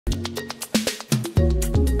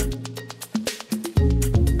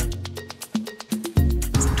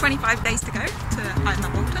5 days to go to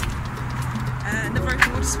Ironman Bolton. Another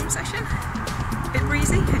open water swim session. A bit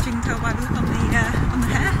breezy, as you can tell by the look on the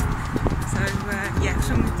hair. So yeah,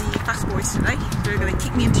 some of the fast boys today. They're going to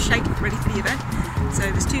kick me into shape, ready for the event. So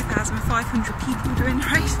there's 2,500 people doing the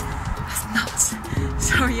race. That's nuts.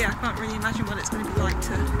 So yeah, I can't really imagine what it's going to be like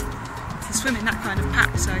to swim in that kind of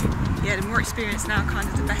pack. So yeah, the more experience now, kind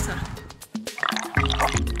of the better.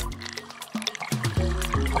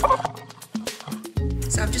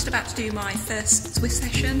 So I'm just about to do my first Zwift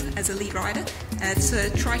session as a lead rider. It's a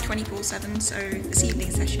try 24/7, so this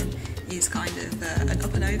evening session is kind of an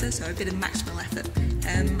up and over, so a bit of maximal effort.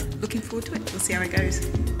 Looking forward to it, we'll see how it goes.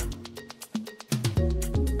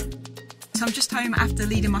 So I'm just home after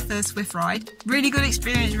leading my first Zwift ride. Really good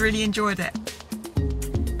experience, really enjoyed it.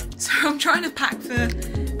 So I'm trying to pack for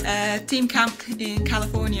team camp in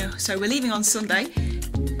California, so we're leaving on Sunday.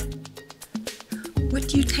 What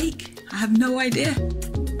do you take? I have no idea.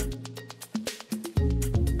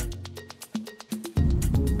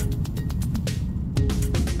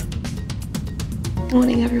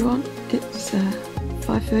 Morning everyone, it's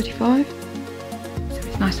 5:35. So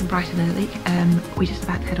it's nice and bright and early. We're just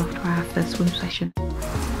about to head off to our first swim session.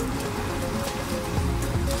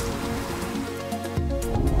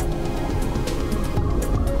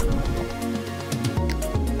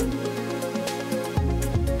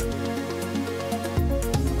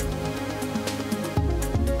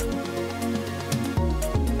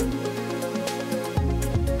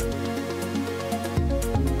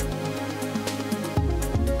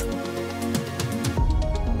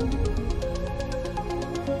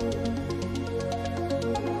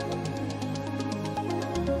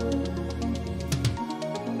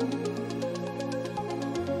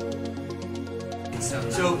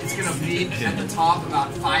 So it's going to beat at the top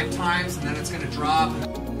about 5 times, and then it's going to drop.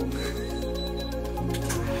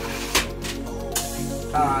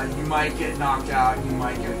 You might get knocked out, you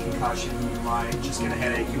might get a concussion, you might just get a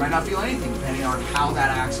headache, you might not feel anything depending on how that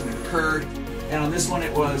accident occurred. And on this one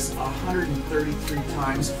it was 133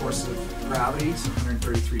 times force of gravity, so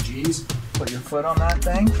 133 G's. Put your foot on that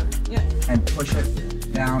thing, and push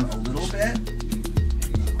it down a little bit,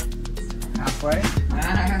 halfway,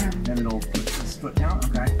 and it'll put this foot down,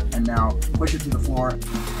 okay? And now push it to the floor.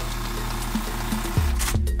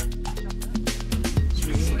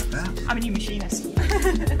 I'm a new machinist.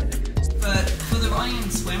 But for the running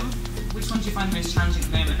and swim, which one do you find the most challenging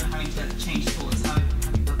at the moment, and having to change sports? How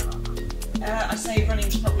have you done that? I'd say running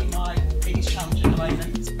is probably my biggest challenge at the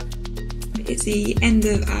moment. It's the end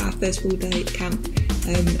of our first full day at camp.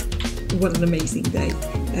 What an amazing day.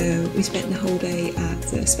 We spent the whole day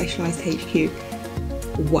at Specialised HQ.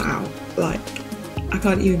 Wow, like I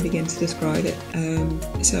can't even begin to describe it.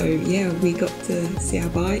 So yeah, we got to see our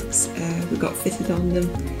bikes, we got fitted on them.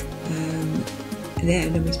 And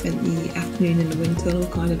then we spent the afternoon in the wind tunnel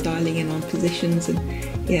kind of dialing in on positions and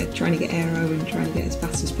yeah, trying to get aero and trying to get as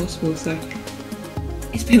fast as possible. So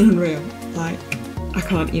it's been unreal, like I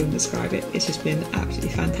can't even describe it. It's just been absolutely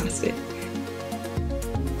fantastic.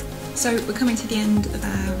 So we're coming to the end of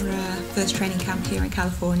our first training camp here in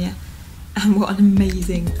California, and what an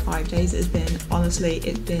amazing 5 days it has been. Honestly,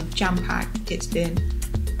 it's been jam-packed, it's been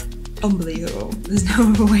unbelievable. There's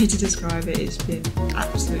no other way to describe it. It's been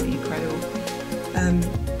absolutely incredible.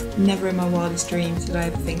 Never in my wildest dreams did I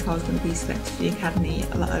ever think I was going to be selected for the academy,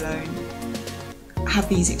 let alone have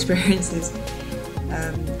these experiences.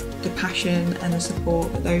 The passion and the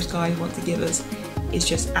support that those guys want to give us is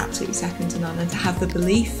just absolutely second to none, and to have the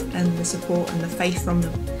belief and the support and the faith from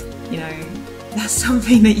them, you know, that's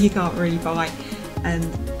something that you can't really buy. And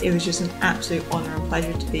it was just an absolute honour and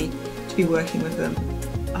pleasure to be working with them.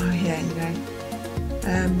 Oh yeah, you know,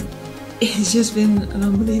 it's just been an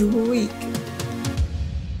unbelievable week.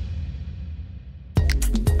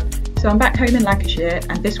 So I'm back home in Lancashire,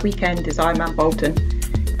 and this weekend is Ironman Bolton.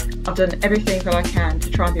 I've done everything that I can to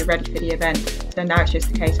try and be ready for the event, so now it's just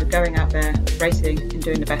a case of going out there, racing and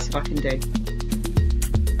doing the best that I can do.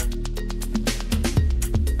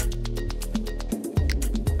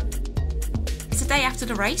 It's the day after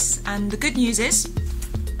the race, and the good news is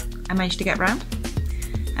I managed to get round.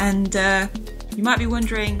 And you might be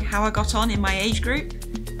wondering how I got on in my age group.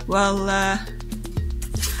 Well, I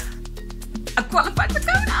qualified for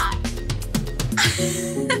Kona!